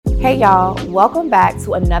Hey y'all, welcome back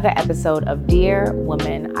to another episode of Dear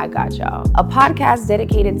Woman, I Got Y'all, a podcast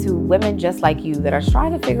dedicated to women just like you that are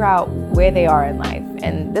trying to figure out where they are in life.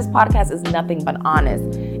 And this podcast is nothing but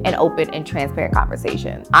honest and open and transparent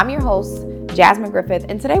conversation. I'm your host, Jasmine Griffith,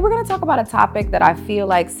 and today we're going to talk about a topic that I feel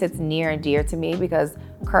like sits near and dear to me because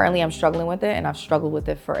currently I'm struggling with it, and I've struggled with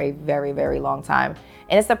it for a very, very long time.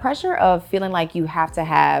 And it's the pressure of feeling like you have to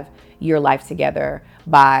have your life together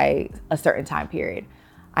by a certain time period.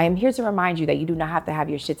 I am here to remind you that you do not have to have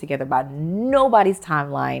your shit together by nobody's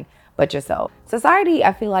timeline but yourself. Society,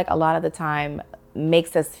 I feel like a lot of the time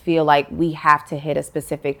makes us feel like we have to hit a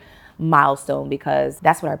specific milestone because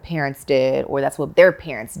that's what our parents did or that's what their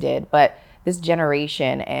parents did. But this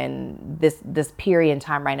generation and this period in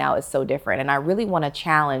time right now is so different. And I really want to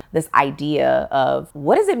challenge this idea of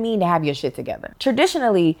what does it mean to have your shit together?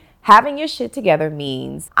 Traditionally, having your shit together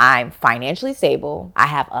means I'm financially stable. I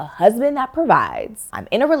have a husband that provides. I'm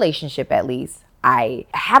in a relationship at least. I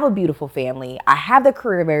have a beautiful family. I have the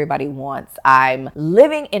career everybody wants. I'm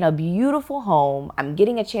living in a beautiful home. I'm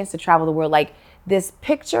getting a chance to travel the world. Like this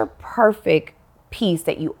picture perfect piece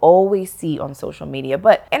that you always see on social media.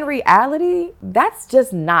 But in reality, that's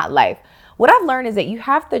just not life. What I've learned is that you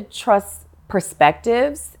have to trust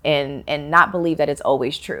perspectives and not believe that it's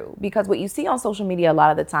always true. Because what you see on social media a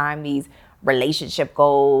lot of the time, these relationship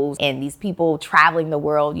goals and these people traveling the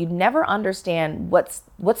world, you never understand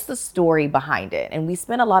what's the story behind it. And we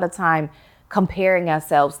spend a lot of time comparing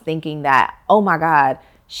ourselves thinking that, oh my God,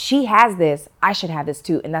 she has this, I should have this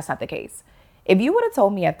too. And that's not the case. If you would have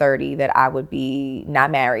told me at 30 that I would be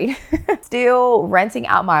not married, still renting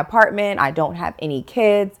out my apartment, I don't have any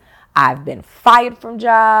kids, I've been fired from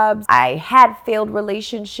jobs, I had failed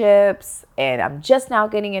relationships, and I'm just now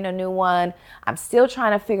getting in a new one, I'm still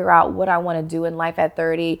trying to figure out what I want to do in life at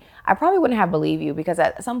 30, I probably wouldn't have believed you because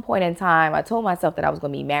at some point in time, I told myself that I was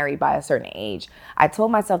going to be married by a certain age. I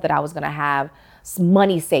told myself that I was going to have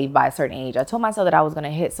money saved by a certain age. I told myself that I was going to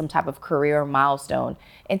hit some type of career milestone.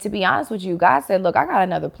 And to be honest with you, God said, look, I got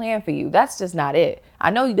another plan for you. That's just not it. I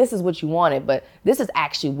know this is what you wanted, but this is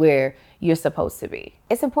actually where you're supposed to be.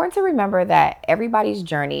 It's important to remember that everybody's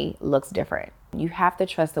journey looks different. You have to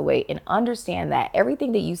trust the way and understand that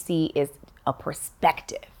everything that you see is a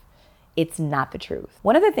perspective. It's not the truth.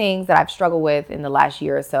 One of the things that I've struggled with in the last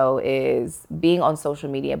year or so is being on social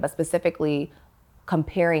media, but specifically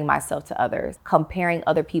comparing myself to others, comparing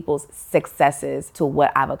other people's successes to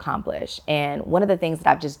what I've accomplished. And one of the things that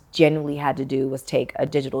I've just genuinely had to do was take a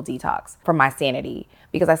digital detox for my sanity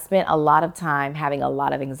because I spent a lot of time having a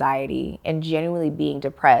lot of anxiety and genuinely being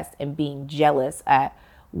depressed and being jealous at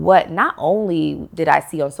what not only did I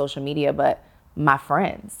see on social media, but my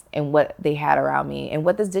friends and what they had around me. And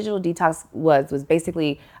what this digital detox was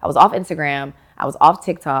basically I was off Instagram, I was off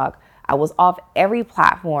TikTok, I was off every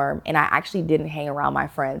platform, and I actually didn't hang around my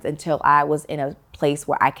friends until I was in a place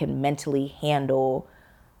where I could mentally handle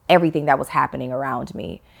everything that was happening around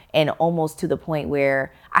me. And almost to the point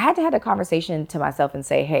where I had to have a conversation to myself and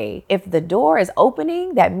say, hey, if the door is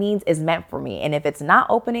opening, that means it's meant for me. And if it's not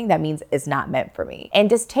opening, that means it's not meant for me. And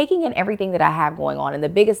just taking in everything that I have going on. And the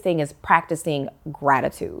biggest thing is practicing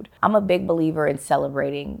gratitude. I'm a big believer in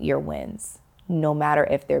celebrating your wins, no matter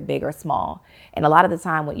if they're big or small. And a lot of the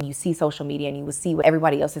time when you see social media and you will see what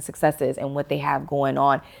everybody else's success is and what they have going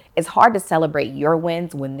on, it's hard to celebrate your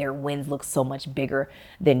wins when their wins look so much bigger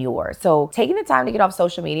than yours. So taking the time to get off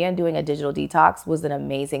social media and doing a digital detox was an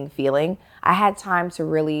amazing feeling. I had time to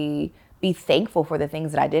really be thankful for the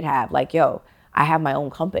things that I did have. Like, yo, I have my own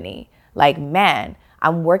company. Like, man,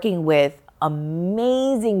 I'm working with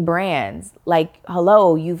amazing brands. Like,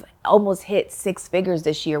 hello, you've almost hit 6 figures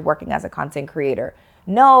this year working as a content creator.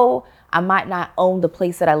 No, I might not own the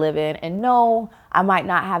place that I live in. And no, I might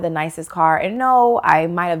not have the nicest car. And no, I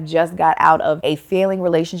might have just got out of a failing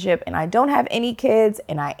relationship and I don't have any kids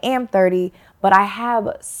and I am 30, but I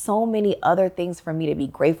have so many other things for me to be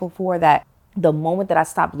grateful for that the moment that I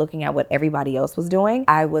stopped looking at what everybody else was doing,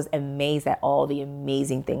 I was amazed at all the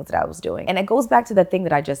amazing things that I was doing. And it goes back to the thing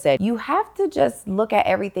that I just said. You have to just look at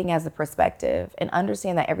everything as a perspective and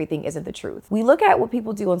understand that everything isn't the truth. We look at what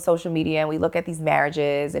people do on social media and we look at these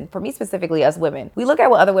marriages. And for me specifically, us women, we look at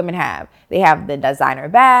what other women have. They have the designer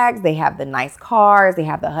bags, they have the nice cars, they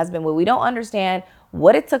have the husband. Well, we don't understand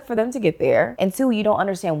what it took for them to get there. And 2, you don't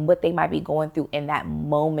understand what they might be going through in that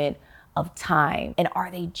moment of time. And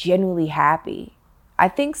are they genuinely happy? I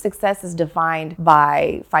think success is defined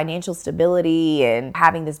by financial stability and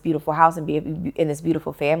having this beautiful house and be in this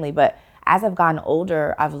beautiful family. But as I've gotten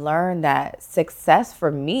older, I've learned that success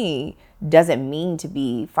for me doesn't mean to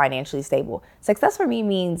be financially stable. Success for me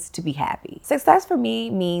means to be happy. Success for me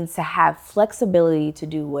means to have flexibility to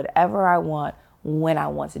do whatever I want when I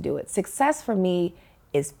want to do it. Success for me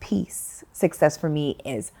is peace. Success for me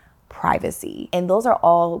is privacy. And those are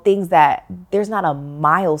all things that there's not a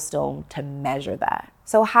milestone to measure that.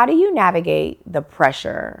 So how do you navigate the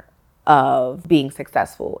pressure of being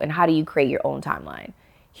successful, and how do you create your own timeline?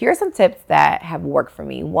 Here are some tips that have worked for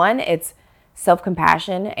me. One, it's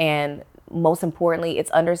self-compassion, and most importantly,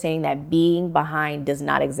 it's understanding that being behind does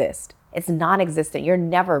not exist. It's non-existent. You're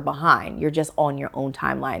never behind. You're just on your own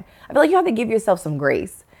timeline. I feel like you have to give yourself some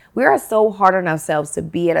grace. We are so hard on ourselves to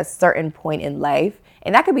be at a certain point in life,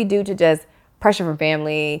 and that could be due to just pressure from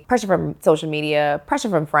family, pressure from social media, pressure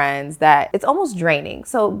from friends, that it's almost draining.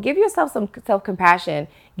 So give yourself some self-compassion,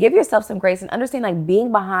 give yourself some grace, and understand like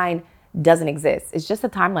being behind doesn't exist. It's just the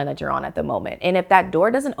timeline that you're on at the moment. And if that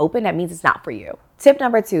door doesn't open, that means it's not for you. Tip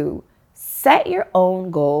number 2, set your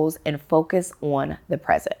own goals and focus on the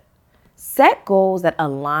present. Set goals that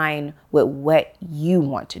align with what you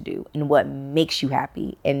want to do and what makes you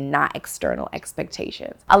happy, and not external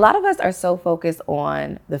expectations. A lot of us are so focused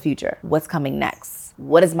on the future. What's coming next?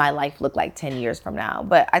 What does my life look like 10 years from now?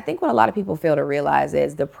 But I think what a lot of people fail to realize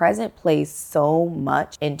is the present plays so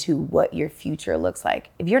much into what your future looks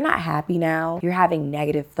like. If you're not happy now, you're having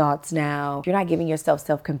negative thoughts now, if you're not giving yourself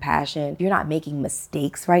self-compassion, you're not making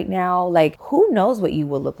mistakes right now, like who knows what you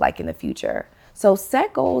will look like in the future? So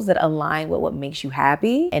set goals that align with what makes you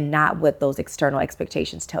happy and not what those external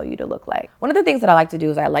expectations tell you to look like. One of the things that I like to do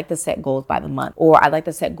is I like to set goals by the month, or I like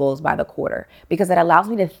to set goals by the quarter, because it allows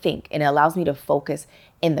me to think and it allows me to focus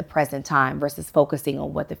in the present time versus focusing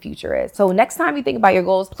on what the future is. So next time you think about your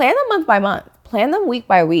goals, plan them month by month. Plan them week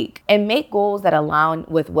by week, and make goals that align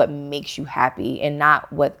with what makes you happy and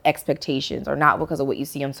not what expectations, or not because of what you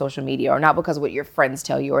see on social media, or not because of what your friends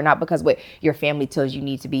tell you, or not because what your family tells you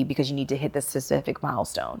need to be because you need to hit this specific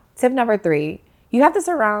milestone. Tip number 3, you have to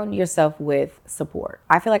surround yourself with support.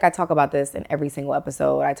 I feel like I talk about this in every single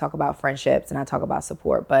episode. I talk about friendships and I talk about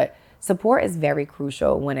support, but support is very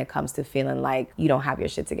crucial when it comes to feeling like you don't have your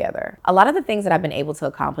shit together. A lot of the things that I've been able to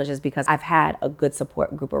accomplish is because I've had a good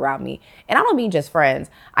support group around me. And I don't mean just friends.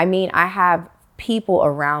 I mean, I have people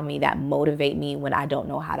around me that motivate me when I don't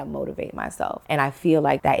know how to motivate myself. And I feel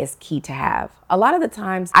like that is key to have. A lot of the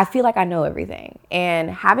times I feel like I know everything, and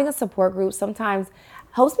having a support group sometimes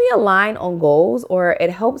helps me align on goals, or it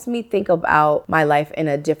helps me think about my life in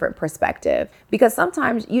a different perspective, because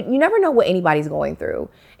sometimes you never know what anybody's going through.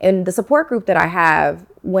 And the support group that I have,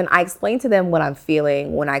 when I explain to them what I'm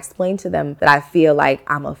feeling, when I explain to them that I feel like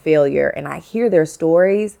I'm a failure and I hear their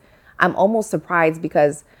stories, I'm almost surprised,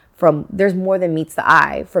 because there's more than meets the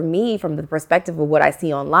eye. For me, from the perspective of what I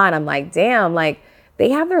see online, I'm like, damn, like they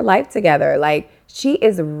have their life together. Like she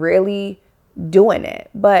is really doing it.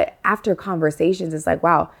 But after conversations, it's like,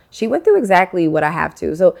 wow, she went through exactly what I have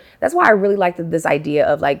to. So that's why I really liked this idea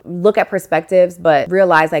of like, look at perspectives, but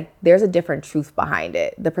realize like there's a different truth behind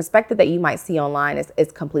it. The perspective that you might see online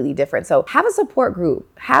is completely different. So have a support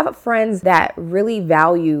group, have friends that really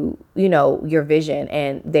value, your vision,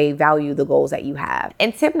 and they value the goals that you have.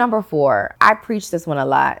 And tip number 4, I preach this one a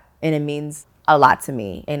lot, and it means a lot to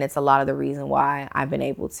me. And it's a lot of the reason why I've been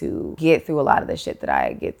able to get through a lot of the shit that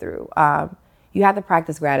I get through. You have to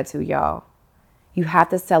practice gratitude, y'all. You have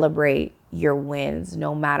to celebrate your wins,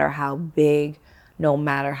 no matter how big, no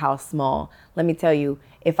matter how small. Let me tell you,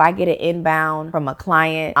 if I get an inbound from a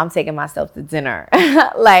client, I'm taking myself to dinner.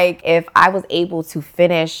 Like if I was able to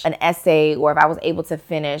finish an essay, or if I was able to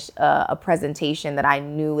finish a presentation that I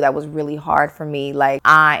knew that was really hard for me, like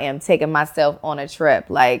I am taking myself on a trip.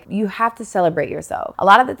 Like you have to celebrate yourself. A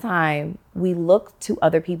lot of the time we look to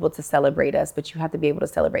other people to celebrate us, but you have to be able to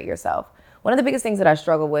celebrate yourself. One of the biggest things that I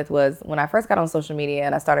struggled with was when I first got on social media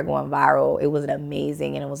and I started going viral. It was an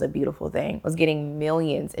amazing and it was a beautiful thing. I was getting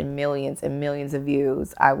millions and millions and millions of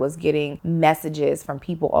views. I was getting messages from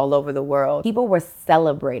people all over the world. People were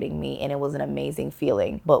celebrating me, and it was an amazing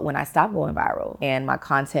feeling. But when I stopped going viral and my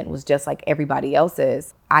content was just like everybody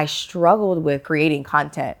else's, I struggled with creating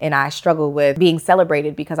content, and I struggled with being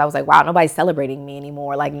celebrated, because I was like, wow, nobody's celebrating me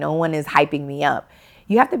anymore. Like no one is hyping me up.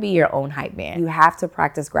 You have to be your own hype man. You have to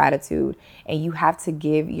practice gratitude, and you have to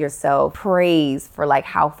give yourself praise for like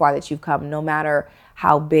how far that you've come, no matter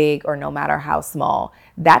how big or no matter how small.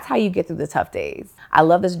 That's how you get through the tough days. I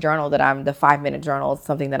love this journal the 5-minute journal. It's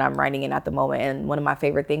something that I'm writing in at the moment. And one of my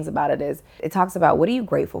favorite things about it is it talks about, what are you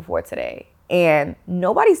grateful for today? And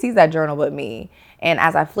nobody sees that journal but me. And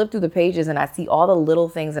as I flip through the pages and I see all the little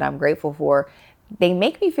things that I'm grateful for, they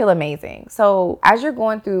make me feel amazing. So as you're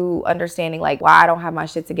going through understanding like why I don't have my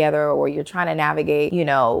shit together, or you're trying to navigate,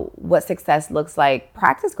 what success looks like,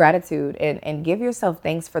 practice gratitude and give yourself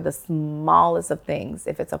thanks for the smallest of things.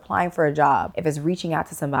 If it's applying for a job, if it's reaching out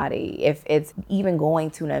to somebody, if it's even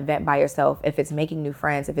going to an event by yourself, if it's making new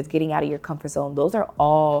friends, if it's getting out of your comfort zone, those are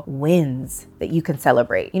all wins that you can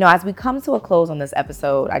celebrate. As we come to a close on this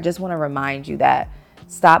episode, I just want to remind you that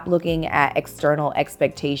stop looking at external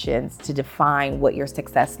expectations to define what your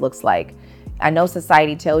success looks like. I know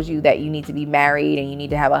society tells you that you need to be married and you need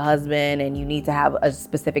to have a husband and you need to have a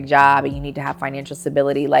specific job and you need to have financial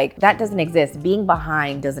stability. Like, that doesn't exist. Being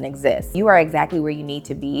behind doesn't exist. You are exactly where you need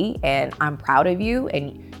to be, and I'm proud of you,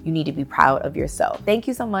 and you need to be proud of yourself. Thank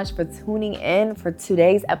you so much for tuning in for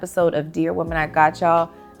today's episode of Dear Women, I Got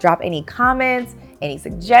Y'all. Drop any comments, any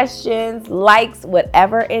suggestions, likes,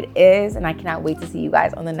 whatever it is. And I cannot wait to see you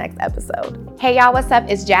guys on the next episode. Hey y'all, what's up?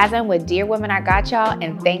 It's Jasmine with Dear Women, I Got Y'all.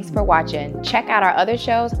 And thanks for watching. Check out our other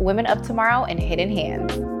shows, Women of Tomorrow and Hidden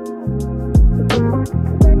Hands.